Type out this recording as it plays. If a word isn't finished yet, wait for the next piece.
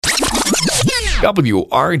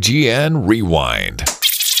WRGN Rewind.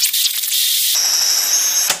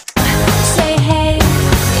 Say hey,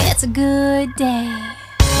 it's a good day.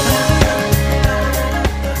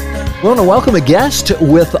 We want to welcome a guest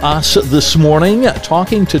with us this morning,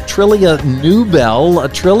 talking to Trillia Newbell.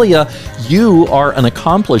 Trillia, you are an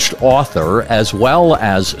accomplished author as well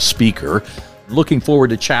as speaker. Looking forward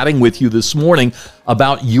to chatting with you this morning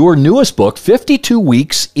about your newest book, 52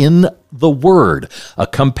 Weeks in the Word, a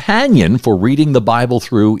companion for reading the Bible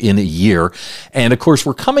through in a year. And of course,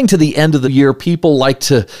 we're coming to the end of the year. People like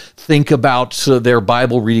to think about their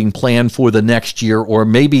Bible reading plan for the next year, or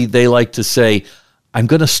maybe they like to say, I'm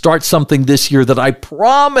going to start something this year that I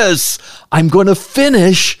promise I'm going to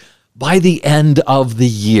finish by the end of the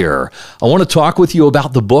year. I want to talk with you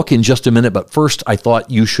about the book in just a minute, but first I thought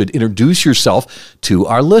you should introduce yourself to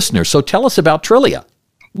our listeners. So tell us about Trillia.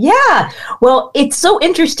 Yeah, well, it's so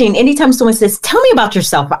interesting. Anytime someone says, tell me about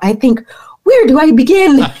yourself, I think, where do I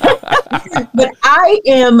begin? But I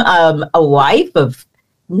am a wife of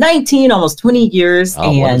 19, almost 20 years,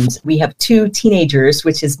 and wonderful. We have 2 teenagers,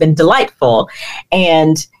 which has been delightful.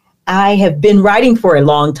 And I have been writing for a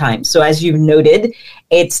long time. So as you've noted,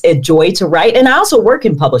 it's a joy to write. And I also work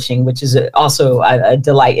in publishing, which is also a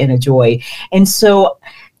delight and a joy. And so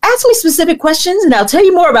ask me specific questions and I'll tell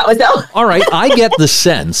you more about myself. All right. I get the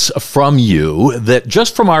sense from you that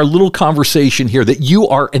just from our little conversation here that you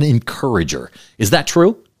are an encourager. Is that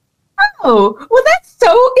true? Oh, well, that's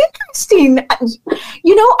so interesting.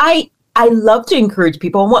 You know, I love to encourage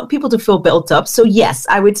people. I want people to feel built up. So yes,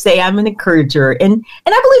 I would say I'm an encourager. And I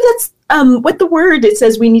believe that's what the word, it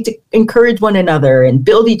says we need to encourage one another and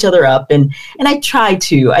build each other up. And I try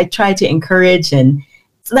to encourage, and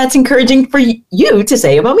so that's encouraging for you to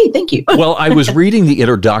say about me. Thank you. Well, I was reading the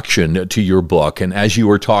introduction to your book, and as you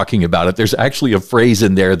were talking about it, there's actually a phrase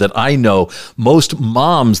in there that I know most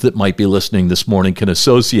moms that might be listening this morning can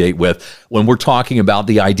associate with when we're talking about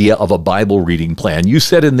the idea of a Bible reading plan. You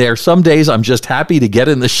said in there, some days I'm just happy to get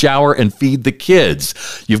in the shower and feed the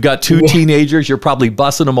kids. You've got 2 teenagers. You're probably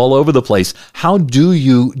bussing them all over the place. How do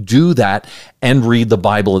you do that and read the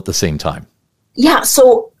Bible at the same time? Yeah,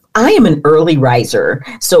 so I am an early riser,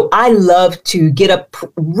 so I love to get up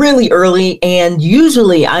really early, and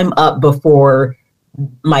usually I'm up before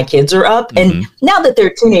my kids are up. Mm-hmm. And now that they're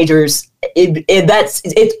teenagers,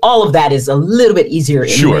 it's all of that is a little bit easier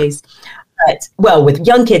anyways. Sure. But, well, with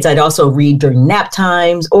young kids, I'd also read during nap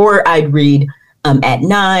times, or I'd read at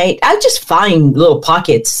night. I just find little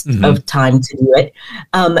pockets of time to do it.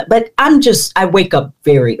 But I wake up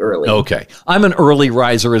very early. Okay. I'm an early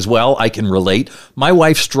riser as well. I can relate. My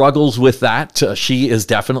wife struggles with that. She is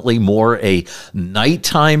definitely more a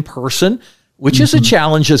nighttime person, which is a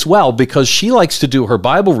challenge as well, because she likes to do her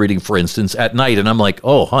Bible reading, for instance, at night. And I'm like,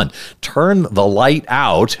 oh, hon, turn the light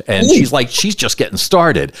out. And she's like, she's just getting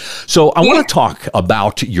started. So I want to talk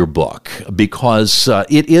about your book, because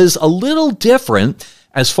it is a little different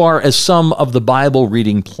as far as some of the Bible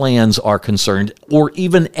reading plans are concerned, or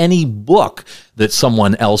even any book that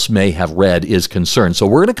someone else may have read is concerned. So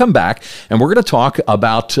we're going to come back and we're going to talk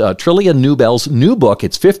about Trillia Newbell's new book.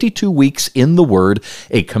 It's 52 Weeks in the Word,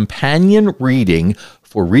 a companion reading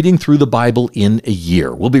for reading through the Bible in a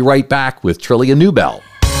year. We'll be right back with Trillia Newbell.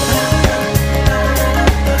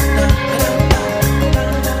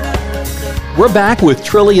 We're back with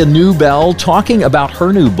Trillia Newbell talking about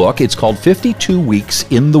her new book. It's called 52 Weeks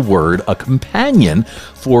in the Word, a companion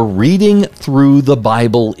for reading through the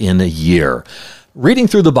Bible in a year. Reading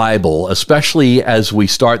through the Bible, especially as we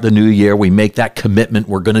start the new year, we make that commitment,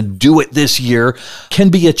 we're going to do it this year, can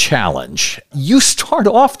be a challenge. You start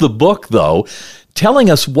off the book, though,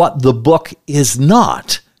 telling us what the book is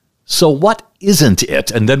not. So what isn't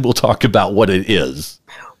it? And then we'll talk about what it is.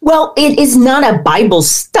 Well, it is not a Bible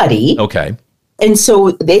study. Okay. And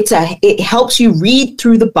so it helps you read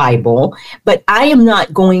through the Bible, but I am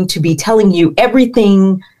not going to be telling you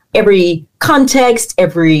everything, every context,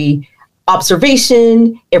 every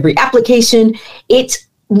observation, every application. It's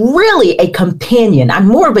really a companion. I'm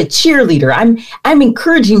more of a cheerleader. I'm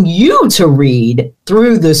encouraging you to read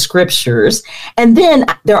through the scriptures. And then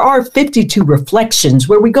there are 52 reflections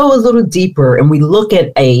where we go a little deeper and we look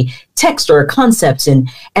at a text or a concept. And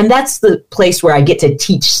that's the place where I get to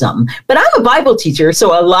teach some. But I'm a Bible teacher.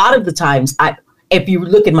 So a lot of the times, if you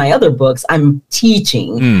look at my other books, I'm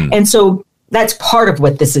teaching. And so that's part of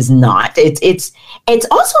what this is not. It's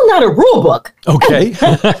also not a rule book. Okay.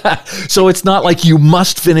 So it's not like you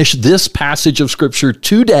must finish this passage of scripture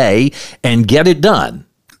today and get it done.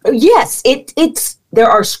 Yes, there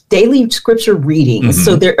are daily scripture readings.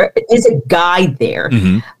 So there is a guide there.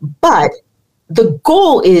 But the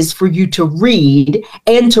goal is for you to read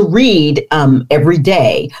and to read every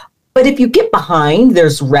day. But if you get behind,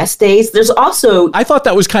 there's rest days. There's also... I thought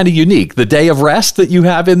that was kind of unique, the day of rest that you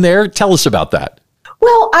have in there. Tell us about that.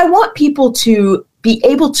 Well, I want people to be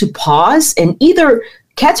able to pause and either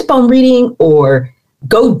catch up on reading or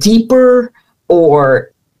go deeper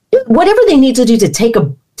or whatever they need to do to take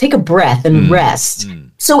a breath and rest.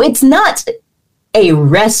 So it's not a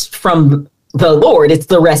rest from the Lord, it's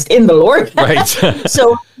the rest in the Lord. Right.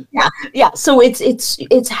 So yeah. So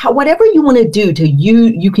it's how, whatever you want to do to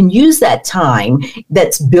you can use that time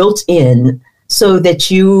that's built in so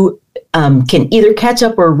that you can either catch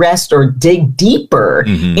up or rest or dig deeper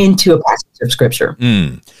into a passage of scripture.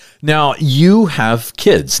 Now, you have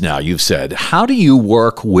kids now, you've said. How do you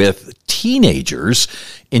work with teenagers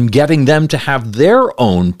in getting them to have their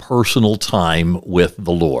own personal time with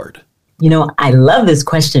the Lord? You know, I love this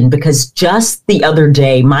question because just the other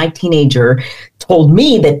day, my teenager told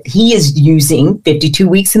me that he is using 52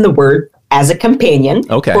 Weeks in the Word as a companion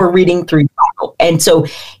for reading through the Bible. And so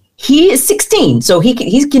he is 16, so he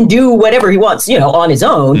can do whatever he wants, on his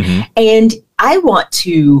own. And I want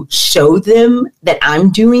to show them that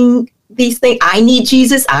I'm doing these things. I need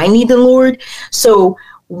Jesus. I need the Lord. So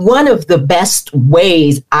one of the best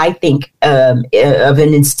ways, I think, of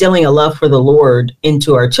instilling a love for the Lord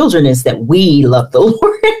into our children is that we love the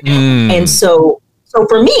Lord. And so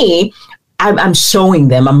for me, I'm showing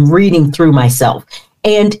them, I'm reading through myself.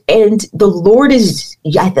 And the Lord is,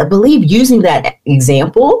 I believe, using that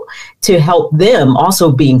example to help them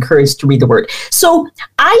also be encouraged to read the Word. So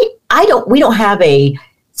we don't have a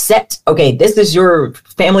set, okay, this is your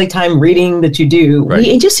family time reading that you do. Right.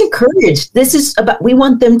 We just encourage, we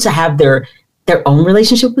want them to have their own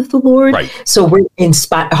relationship with the Lord. Right. So we're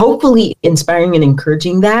hopefully inspiring and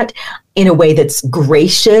encouraging that in a way that's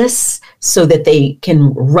gracious so that they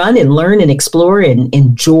can run and learn and explore and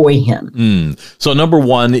enjoy Him. So number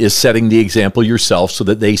one is setting the example yourself so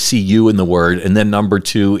that they see you in the Word. And then number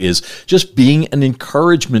two is just being an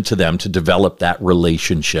encouragement to them to develop that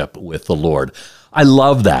relationship with the Lord. I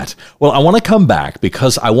love that. Well, I want to come back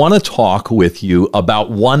because I want to talk with you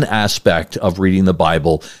about one aspect of reading the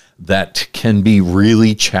Bible that can be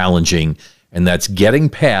really challenging, and that's getting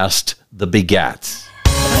past the begats.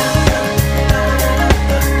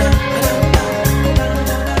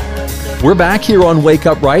 We're back here on Wake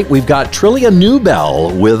Up Right. We've got Trillia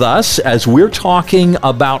Newbell with us as we're talking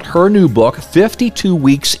about her new book, 52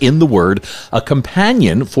 Weeks in the Word, a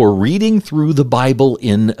companion for reading through the Bible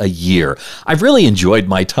in a year. I've really enjoyed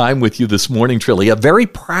my time with you this morning, Trillia. Very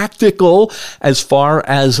practical as far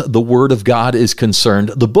as the Word of God is concerned.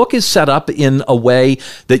 The book is set up in a way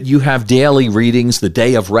that you have daily readings, the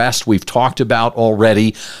day of rest we've talked about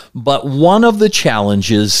already. But one of the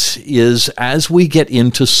challenges is as we get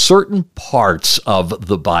into certain parts of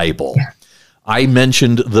the Bible. I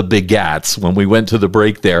mentioned the begats when we went to the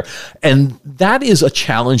break there, and that is a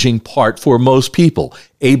challenging part for most people.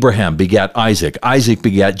 Abraham begat Isaac, Isaac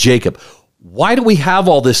begat Jacob. Why do we have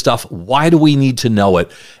all this stuff? Why do we need to know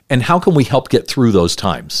it? And how can we help get through those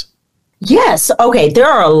times? Yes. Okay. There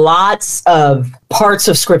are lots of parts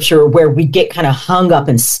of Scripture where we get kind of hung up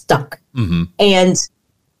and stuck. And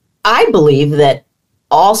I believe that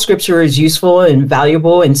all Scripture is useful and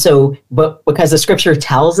valuable. And so, but because the Scripture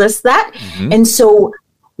tells us that. And so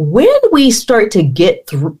when we start to get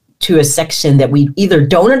through to a section that we either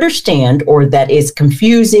don't understand or that is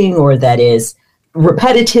confusing or that is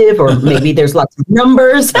repetitive or maybe there's lots of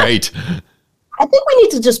numbers. Right. I think we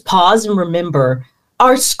need to just pause and remember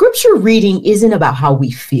our Scripture reading isn't about how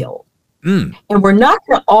we feel. And we're not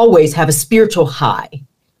going to always have a spiritual high.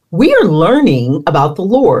 We are learning about the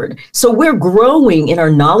Lord. So we're growing in our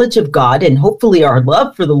knowledge of God and hopefully our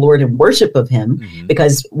love for the Lord and worship of Him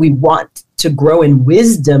because we want to grow in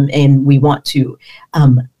wisdom and we want to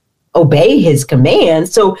obey His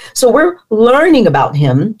commands. So we're learning about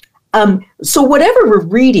Him. So whatever we're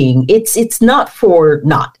reading, it's not for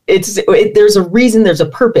naught. There's a reason, there's a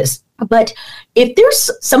purpose. But if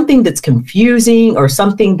there's something that's confusing or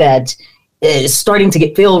something that is starting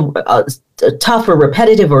to feel tough or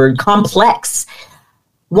repetitive or complex,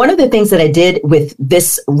 one of the things that I did with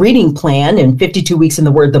this reading plan and 52 Weeks in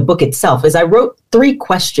the Word, the book itself, is I wrote 3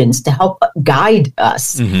 questions to help guide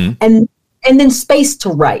us and then space to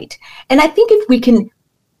write. And I think if we can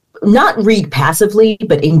not read passively,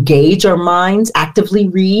 but engage our minds, actively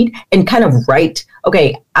read and kind of write,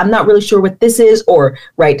 okay, I'm not really sure what this is, or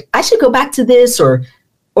write, I should go back to this, or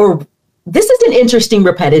this is an interesting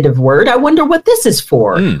repetitive word. I wonder what this is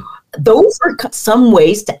for. Those are some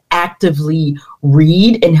ways to actively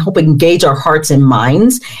read and help engage our hearts and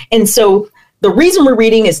minds. And so the reason we're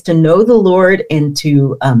reading is to know the Lord and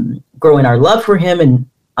to grow in our love for him and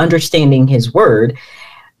understanding his word.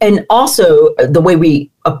 And also the way we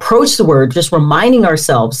approach the word, just reminding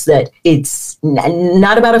ourselves that it's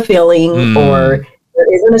not about a feeling or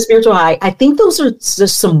there isn't a spiritual high. I think those are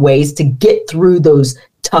just some ways to get through those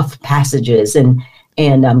tough passages and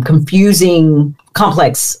confusing,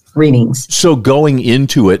 complex readings. So going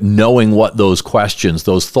into it, knowing what those questions,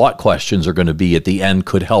 those thought questions are going to be at the end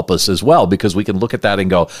could help us as well, because we can look at that and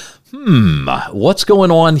go, what's going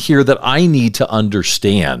on here that I need to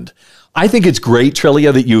understand? I think it's great,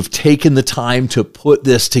 Trillia, that you've taken the time to put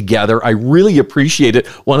this together. I really appreciate it.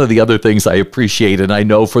 One of the other things I appreciate, and I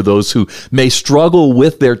know for those who may struggle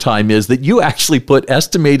with their time, is that you actually put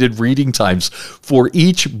estimated reading times for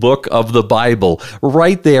each book of the Bible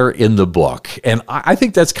right there in the book. And I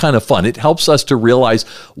think that's kind of fun. It helps us to realize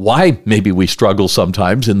why maybe we struggle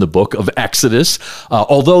sometimes in the book of Exodus,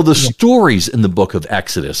 although the stories in the book of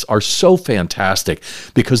Exodus are so fantastic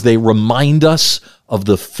because they remind us of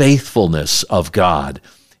the faithfulness of God.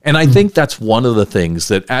 And I think that's one of the things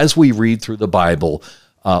that as we read through the Bible,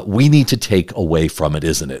 we need to take away from it,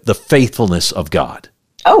 isn't it? The faithfulness of God.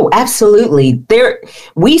 Oh, absolutely. There,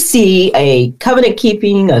 we see a covenant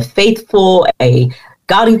keeping, a faithful, a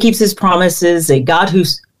God who keeps his promises, a God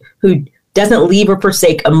who doesn't leave or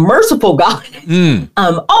forsake, a merciful God,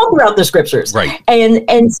 all throughout the scriptures. Right.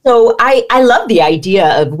 And so I love the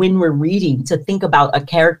idea of when we're reading to think about a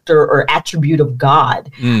character or attribute of God,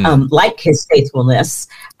 like his faithfulness.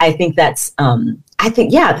 I think that's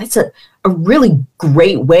that's a really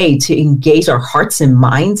great way to engage our hearts and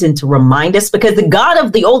minds and to remind us, because the God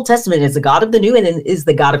of the Old Testament is the God of the New and is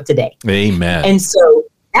the God of today. Amen. And so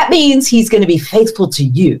that means he's going to be faithful to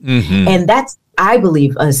you. And that's, I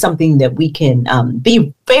believe, something that we can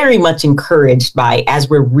be very much encouraged by as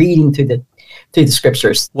we're reading through the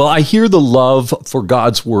scriptures. Well, I hear the love for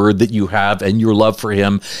God's word that you have and your love for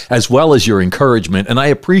him, as well as your encouragement. And I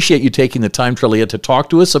appreciate you taking the time, Trillia, to talk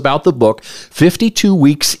to us about the book, 52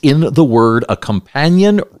 Weeks in the Word, a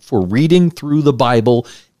companion for reading through the Bible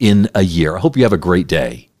in a year. I hope you have a great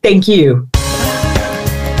day. Thank you.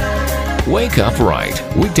 Wake Up Right,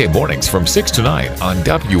 weekday mornings from 6 to 9 on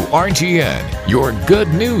WRGN, your Good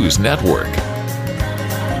News Network.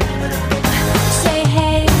 Say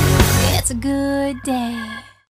hey, it's a good day.